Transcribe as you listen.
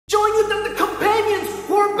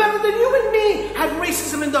had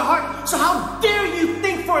racism in their heart. So how dare you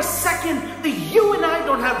think for a second that you and I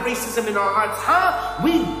don't have racism in our hearts, huh?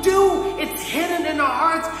 We do. It's hidden in our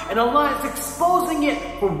hearts, and Allah is exposing it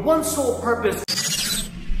for one sole purpose.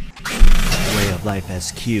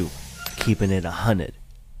 WAYOFLIFESQ, keeping it 100.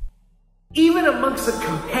 Even amongst the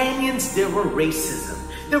companions, there were racism.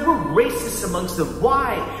 There were racists amongst them.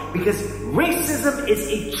 Why? Because racism is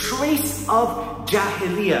a trace of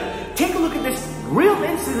jahiliya. Take a look at this real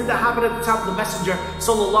incident that happened at the time of the Messenger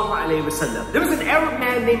sallallahu alaihi wasallam. There was an Arab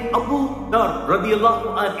man named Abud Dhar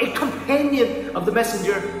Bilal, a companion of the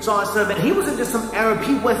Messenger sallallahu alaihi wasallam, and he wasn't just some Arab,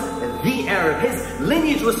 he was the Arab. His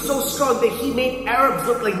lineage was so strong that he made Arabs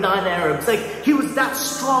look like non-Arabs. Like, he was that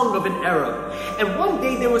strong of an Arab. And one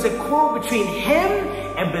day there was a quarrel between him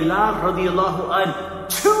and Bilal radiallahu anh,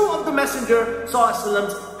 two of the Messenger sallallahu alaihi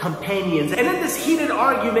wasallam's companions. And in this heated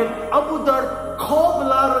argument, Abu Dhar called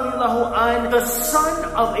Bilal radiallahu anh the son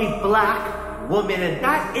of a black woman, and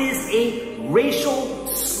that is a racial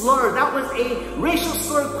slur. That was a racial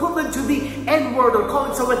slur equivalent to the N-word, or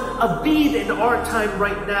calling someone Abid in our time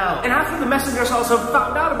right now. And after the Messenger also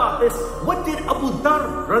found out about this, what did Abu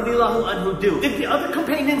Dhar radiallahu anhu do? Did the other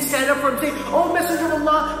companions stand up for him and say, "Oh, Messenger of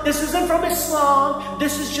Allah, this isn't from Islam.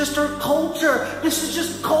 This is just our culture. This is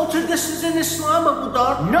just culture. This isn't Islam, Abu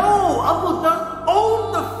Dhar"? No, Abu Dhar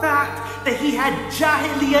owned the fact that he had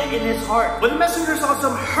jahiliya in his heart. When the Messenger also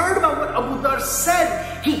heard about what Abu Dhar said,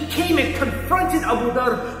 he came and confronted Abu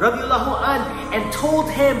Dhar radiallahu anh and told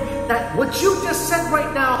him that what you just said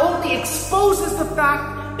right now only exposes the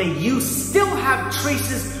fact that you still have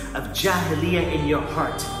traces of jahiliya in your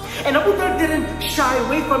heart. And Abu Dhar didn't shy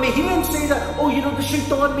away from it. He didn't say that, "Oh, you know, the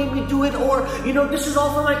shaitan made me do it," or, you know, "this is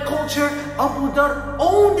all for my culture." Abu Dhar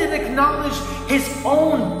owned and acknowledged his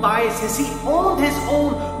own biases. He owned his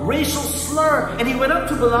own racial slur. And he went up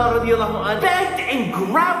to Bilal radiallahu anh, begged and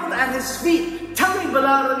groveled at his feet, telling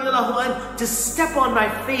Bilal radiallahu anh to step on my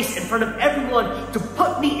face in front of everyone, to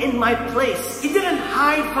put me in my place. He didn't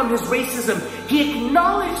hide from his racism. He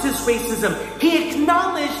acknowledged his racism. He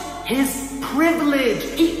acknowledged his privilege.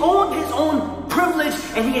 He owned his own privilege,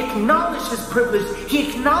 and he acknowledged his privilege. He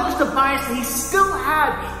acknowledged the bias that he still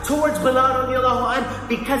had towards Bilal radiallahu anh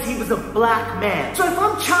because he was a black man. So if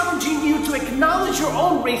I'm challenging you to acknowledge your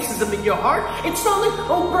own racism in your heart, it's not like,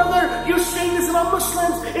 "Oh brother, you're saying this about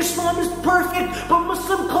Muslims. Islam is perfect, but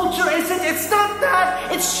Muslim culture isn't." It's not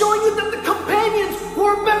that. It's showing you that the companions who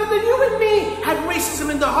are better than you and me had racism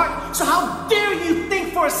in their heart. So how dare you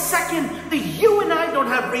think for a second that you and I don't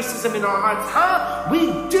have racism in our hearts, huh? We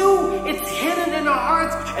do. It's hidden in our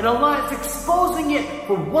hearts, and Allah is exposing it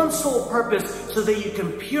for one sole purpose, so that you can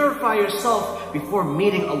purify yourself before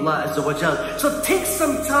meeting Allah Azza wa Jal. So take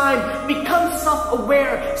some time, become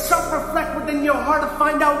self-aware, self-reflect within your heart to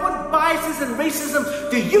find out what biases and racism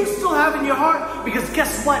do you still have in your heart. Because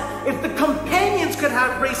guess what? If the companions could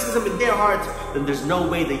have racism in their hearts, then there's no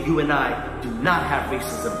way that you and I do not have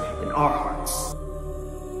racism in our hearts.